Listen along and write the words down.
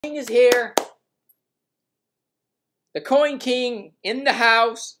King is here. The Coin King in the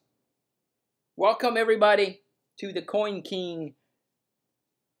house. Welcome everybody to the Coin King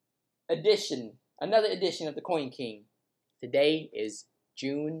edition. Another edition of the Coin King. Today is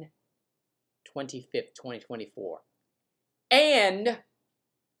June 25th, 2024. And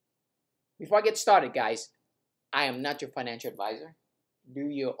before I get started, guys, I am not your financial advisor. Do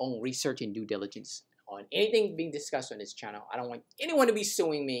your own research and due diligence on anything being discussed on this channel. I don't want anyone to be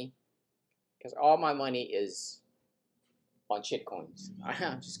suing me because all my money is on shitcoins.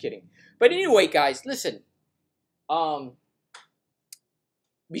 I'm just kidding. But anyway, guys, listen.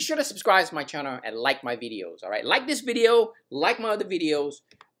 Be sure to subscribe to my channel and like my videos. All right, like this video, like my other videos.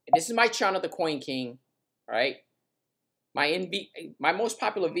 This is my channel, The Coin King. All right. My most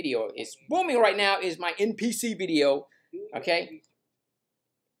popular video is booming right now is my NPC video. Okay.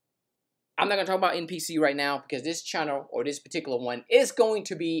 I'm not gonna talk about NPC right now because this channel or this particular one is going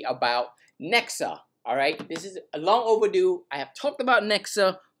to be about Nexa. All right, this is a long overdue. I have talked about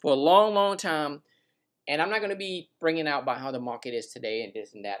Nexa for a long time, and I'm not gonna be bringing out about how the market is today and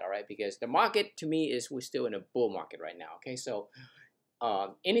this and that. All right, because the market to me is we're still in a bull market right now. Okay, so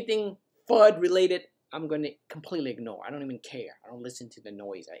anything FUD related, I'm gonna completely ignore. I don't even care. I don't listen to the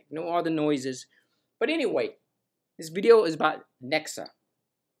noise. I ignore all the noises. But anyway, this video is about Nexa.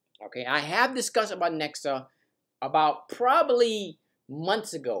 Okay, I have discussed about Nexa about probably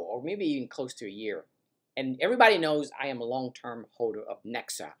months ago, or maybe even close to a year. And everybody knows I am a long-term holder of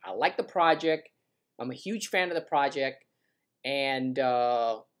Nexa. I like the project. I'm a huge fan of the project. And,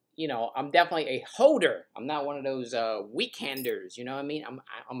 you know, I'm definitely a holder. I'm not one of those weak handers, you know what I mean?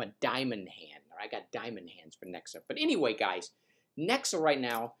 I'm a diamond hand. I got diamond hands for Nexa. But anyway, guys, Nexa right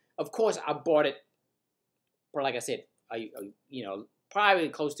now, of course, I bought it for, like I said, you know, probably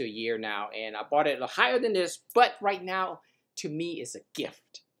close to a year now, and I bought it a little higher than this, but right now, to me, it's a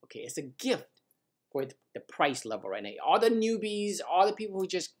gift. Okay, it's a gift for the price level right now. All the newbies, all the people who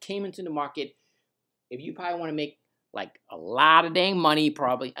just came into the market, if you probably want to make like a lot of dang money,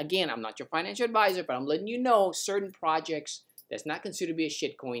 probably, again, I'm not your financial advisor, but I'm letting you know certain projects that's not considered to be a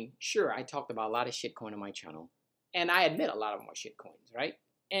shitcoin. Sure, I talked about a lot of shitcoin on my channel, and I admit a lot of them are shitcoins, right?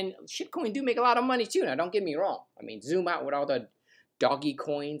 And shitcoin do make a lot of money too. Now, don't get me wrong. I mean, zoom out with all the doggy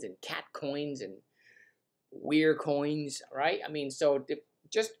coins and cat coins and weird coins, right? I mean, so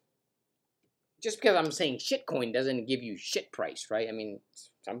just because I'm saying shitcoin doesn't give you shit price, right? I mean,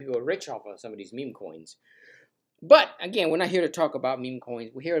 some people are rich off of some of these meme coins. But again, we're not here to talk about meme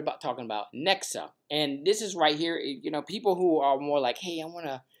coins. We're here about talking about Nexa. And this is right here, you know, people who are more like, hey, I want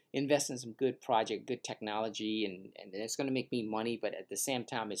to invest in some good project, good technology, and it's going to make me money, but at the same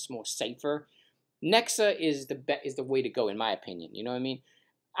time, it's more safer. Nexa is the way to go, in my opinion. You know what I mean?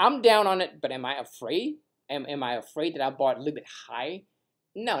 I'm down on it, but am I afraid? Am I afraid that I bought a little bit high?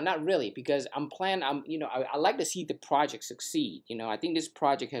 No, not really, because you know, I like to see the project succeed. You know, I think this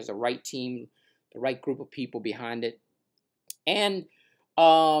project has the right team, the right group of people behind it, and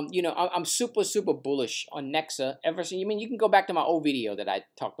you know, I'm super bullish on Nexa. Ever since, I mean, you can go back to my old video that I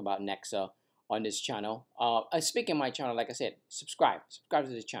talked about Nexa on this channel. Speaking of my channel, like I said, subscribe to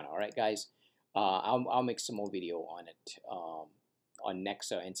this channel. All right, guys. I'll make some more video on it, on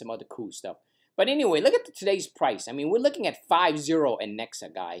Nexa and some other cool stuff. But anyway, look at today's price. I mean, we're looking at 5-0 in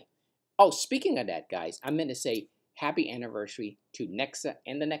Nexa, guy. Oh, speaking of that, guys, I meant to say happy anniversary to Nexa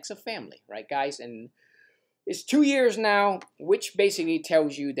and the Nexa family, right, guys? And it's 2 years now, which basically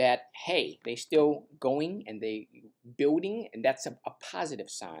tells you that, hey, they still going and they building, and that's a positive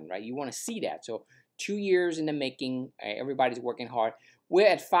sign, right? You want to see that. So 2 years in the making, everybody's working hard. We're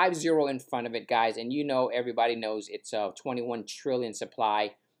at 5-0 in front of it, guys, and you know, everybody knows it's a 21 trillion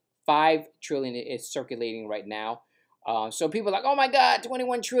supply. 5 trillion is circulating right now. So people are like, oh my God,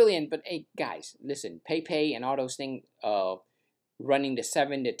 21 trillion. But hey, guys, listen, PayPay and all those things running to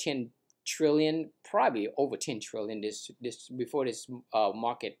 7 to 10 trillion, probably over 10 trillion before this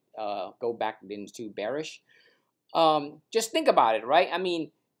market go back into bearish. Just think about it, right? I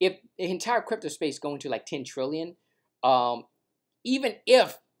mean, if the entire crypto space going to like 10 trillion, even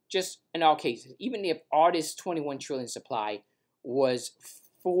if, just in all cases, even if all this 21 trillion supply was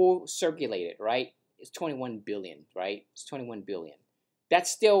full circulated, right? It's 21 billion, right? It's 21 billion.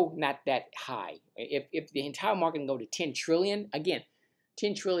 That's still not that high. If the entire market can go to 10 trillion, again,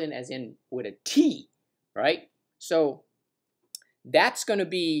 10 trillion as in with a T, right? So that's going to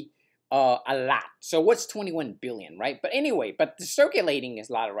be a lot. So what's 21 billion, right? But anyway, but the circulating is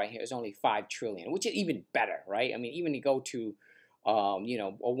a lot right here. It's only 5 trillion, which is even better, right? I mean, even to go to you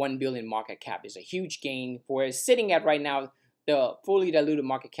know, a 1 billion market cap is a huge gain. For it's sitting at right now, the fully diluted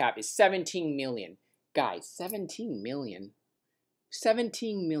market cap is 17 million. Guys, 17 million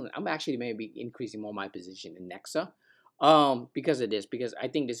 17 million. I'm actually maybe increasing more my position in Nexa, because of this. Because I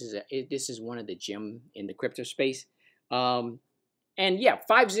think this is one of the gem in the crypto space. And yeah,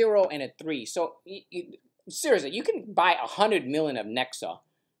 5-0 and a 3. So seriously, you can buy 100 million of Nexa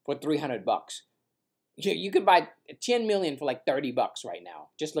for $300. You could buy 10 million for like $30 right now.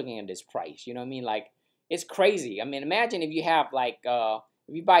 Just looking at this price, you know what I mean? Like, it's crazy. I mean, imagine if you have like if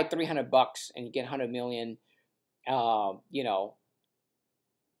you buy $300 and you get 100 million, you know,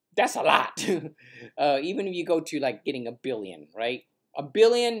 that's a lot. Even if you go to like getting a billion, right? A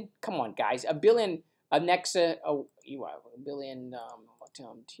billion, come on, guys, a billion, a Nexa, you are a billion,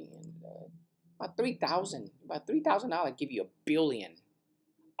 10, about 3,000, about $3,000 give you a billion.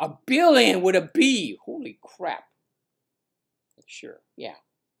 A billion with a B. Holy crap. Sure, yeah,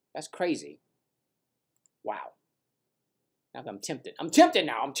 that's crazy. Wow. Now I'm tempted. I'm tempted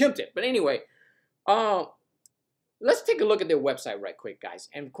now. I'm tempted. But anyway, let's take a look at their website right quick, guys.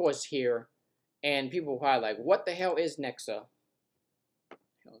 And of course here, and people are probably like, what the hell is Nexa?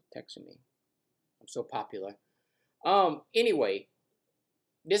 Hell, texting me. I'm so popular. Anyway,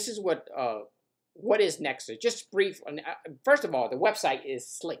 this is what is Nexa? Just brief. First of all, the website is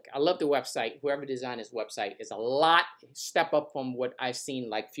slick. I love the website. Whoever designed this website is a lot step up from what I've seen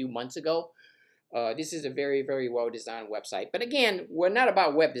like a few months ago. This is a very, very well designed website. But again, we're not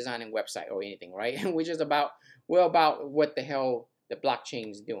about web design and website or anything, right? We're just about, we're about what the hell the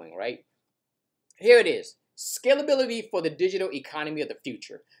blockchain is doing, right? Here it is. Scalability for the digital economy of the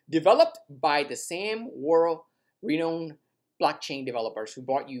future. Developed by the same world-renowned blockchain developers who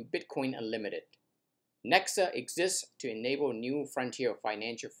brought you Bitcoin Unlimited. Nexa exists to enable a new frontier of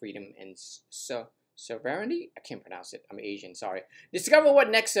financial freedom and sovereignty. I can't pronounce it. I'm Asian, sorry. Discover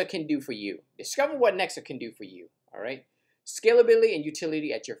what Nexa can do for you. Discover what Nexa can do for you, all right? Scalability and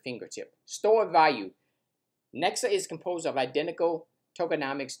utility at your fingertip. Store value. Nexa is composed of identical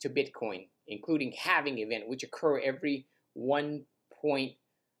tokenomics to Bitcoin, including halving event, which occur every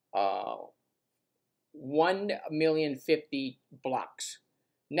 1,050,000 blocks.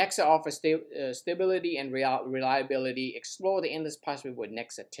 Nexa offers stability and reliability. Explore the endless possibility with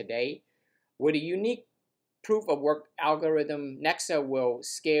Nexa today. With a unique proof of work algorithm, Nexa will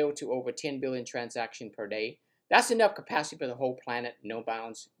scale to over 10 billion transactions per day. That's enough capacity for the whole planet. No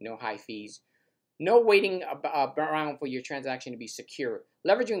bounds, no high fees, no waiting around for your transaction to be secure.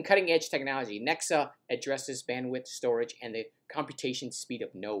 Leveraging cutting-edge technology, Nexa addresses bandwidth, storage, and the computation speed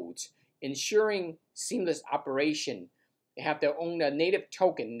of nodes, ensuring seamless operation. They have their own native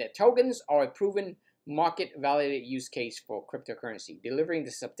token. The tokens are a proven market-validated use case for cryptocurrency, delivering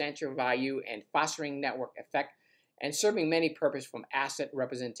the substantial value and fostering network effect and serving many purposes from asset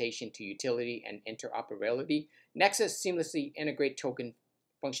representation to utility and interoperability. Nexa seamlessly integrate token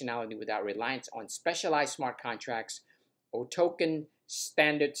functionality without reliance on specialized smart contracts or token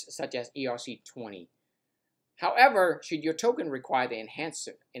standards such as ERC20. However, should your token require the enhanced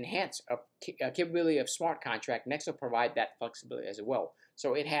capability of smart contract, Nexa will provide that flexibility as well.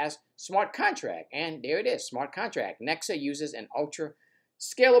 So it has smart contract, and there it is, smart contract. Nexa uses an ultra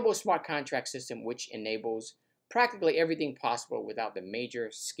scalable smart contract system which enables practically everything possible without the major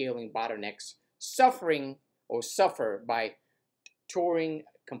scaling bottlenecks suffer by touring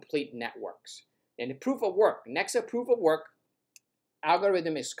complete networks. And the proof of work, Nexa proof of work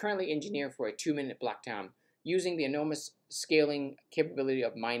algorithm is currently engineered for a 2-minute block time using the enormous scaling capability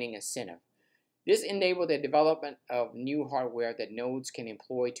of mining incentive. This enabled the development of new hardware that nodes can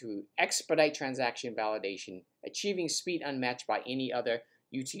employ to expedite transaction validation, achieving speed unmatched by any other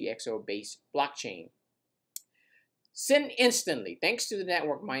UTXO-based blockchain. Send instantly. Thanks to the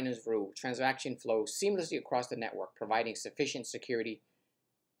network miners rule, transaction flows seamlessly across the network, providing sufficient security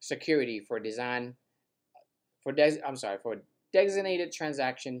for designated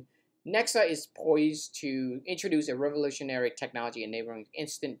transaction. Nexa is poised to introduce a revolutionary technology enabling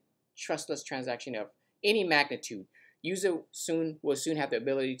instant trustless transaction of any magnitude. Users will soon have the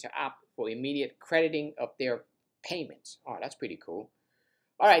ability to opt for immediate crediting of their payments. Oh, that's pretty cool.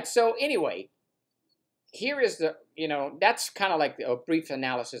 All right, so anyway, here is the, that's kind of like a brief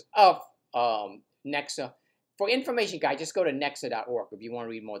analysis of Nexa. For information, guys, just go to nexa.org if you want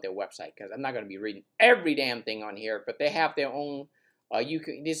to read more of their website, because I'm not going to be reading every damn thing on here, but they have their own.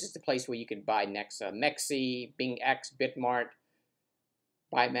 This is the place where you can buy Nexa, Mexi, BingX, Bitmart,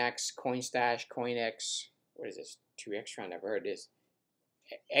 Bimax, Coinstash, CoinX. What is this? 2X? I never heard this.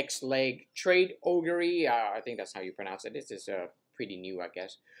 Xleg, Trade Augury. I think that's how you pronounce it. This is pretty new, I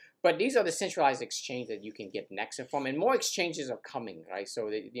guess. But these are the centralized exchange that you can get Nexa from, and more exchanges are coming, right? So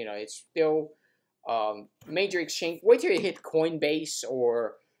that, it's still major exchange. Wait till you hit Coinbase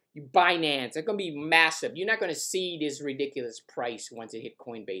or Binance, they're going to be massive. You're not going to see this ridiculous price once it hit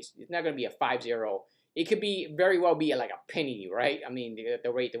Coinbase. It's not going to be a 5-0. It could be very well be like a penny, right? I mean,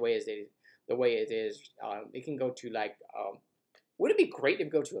 the way it is, it can go to like. Would it be great if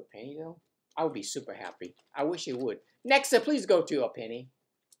it go to a penny though? I would be super happy. I wish it would. Nexa, please go to a penny.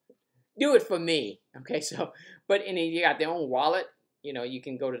 Do it for me, okay? So, but you got their own wallet. You know, you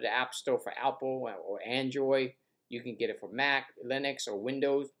can go to the App Store for Apple or Android. You can get it for Mac, Linux, or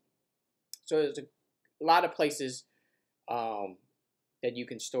Windows. So there's a lot of places that you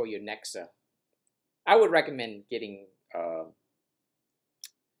can store your Nexa. I would recommend getting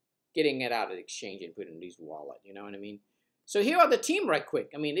it out of the exchange and put it in this wallet. You know what I mean? So here are the team right quick.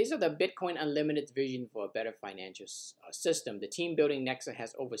 I mean, these are the Bitcoin Unlimited's vision for a better financial system. The team building Nexa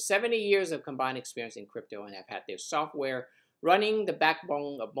has over 70 years of combined experience in crypto and have had their software running the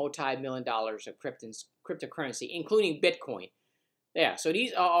backbone of multi-million dollars of cryptocurrency, including Bitcoin. Yeah, so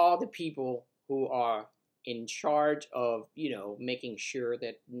these are all the people who are in charge of, you know, making sure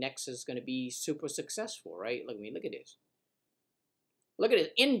that Nexa is going to be super successful, right? Look, I mean, look at this. Look at this.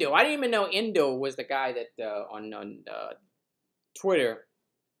 Indo. I didn't even know Indo was the guy that on Twitter.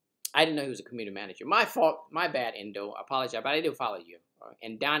 I didn't know he was a community manager. My fault. My bad, Indo. I apologize, but I do follow you.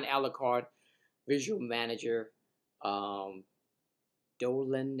 And Don Alucard, visual manager.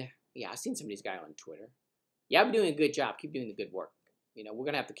 Dolan. Yeah, I've seen some of these guys on Twitter. Yeah, I'm doing a good job. Keep doing the good work. You know, we're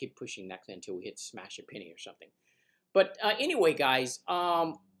going to have to keep pushing Nexa until we hit smash a penny or something. But anyway, guys,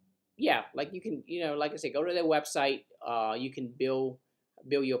 yeah, like you can, you know, like I said, go to their website. You can build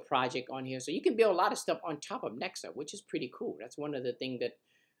your project on here. So you can build a lot of stuff on top of Nexa, which is pretty cool. That's one of the things that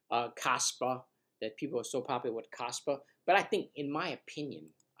Caspa, that people are so popular with Caspa. But I think, in my opinion,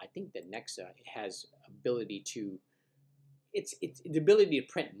 I think that Nexa, it has ability to, it's the ability to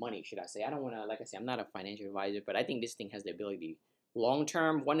print money, should I say. I don't want to, like I said, I'm not a financial advisor, but I think this thing has the ability, long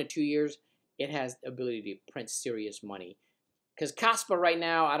term, 1 to 2 years, it has the ability to print serious money. Because Caspa right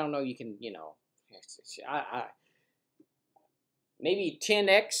now, I don't know, you can, you know, maybe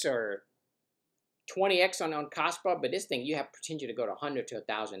 10x or 20x on Caspa, but this thing, you have potential to go to 100 to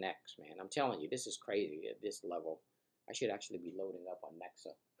 1,000x, man. I'm telling you, this is crazy at this level. I should actually be loading up on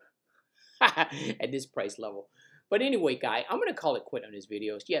Nexa at this price level. But anyway, guy, I'm going to call it quit on this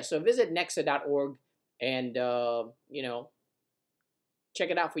video. Yeah, so visit nexa.org and, you know, check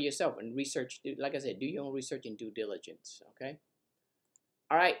it out for yourself and research. Like I said, do your own research and due diligence, okay?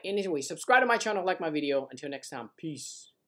 All right, anyway, subscribe to my channel, like my video. Until next time, peace.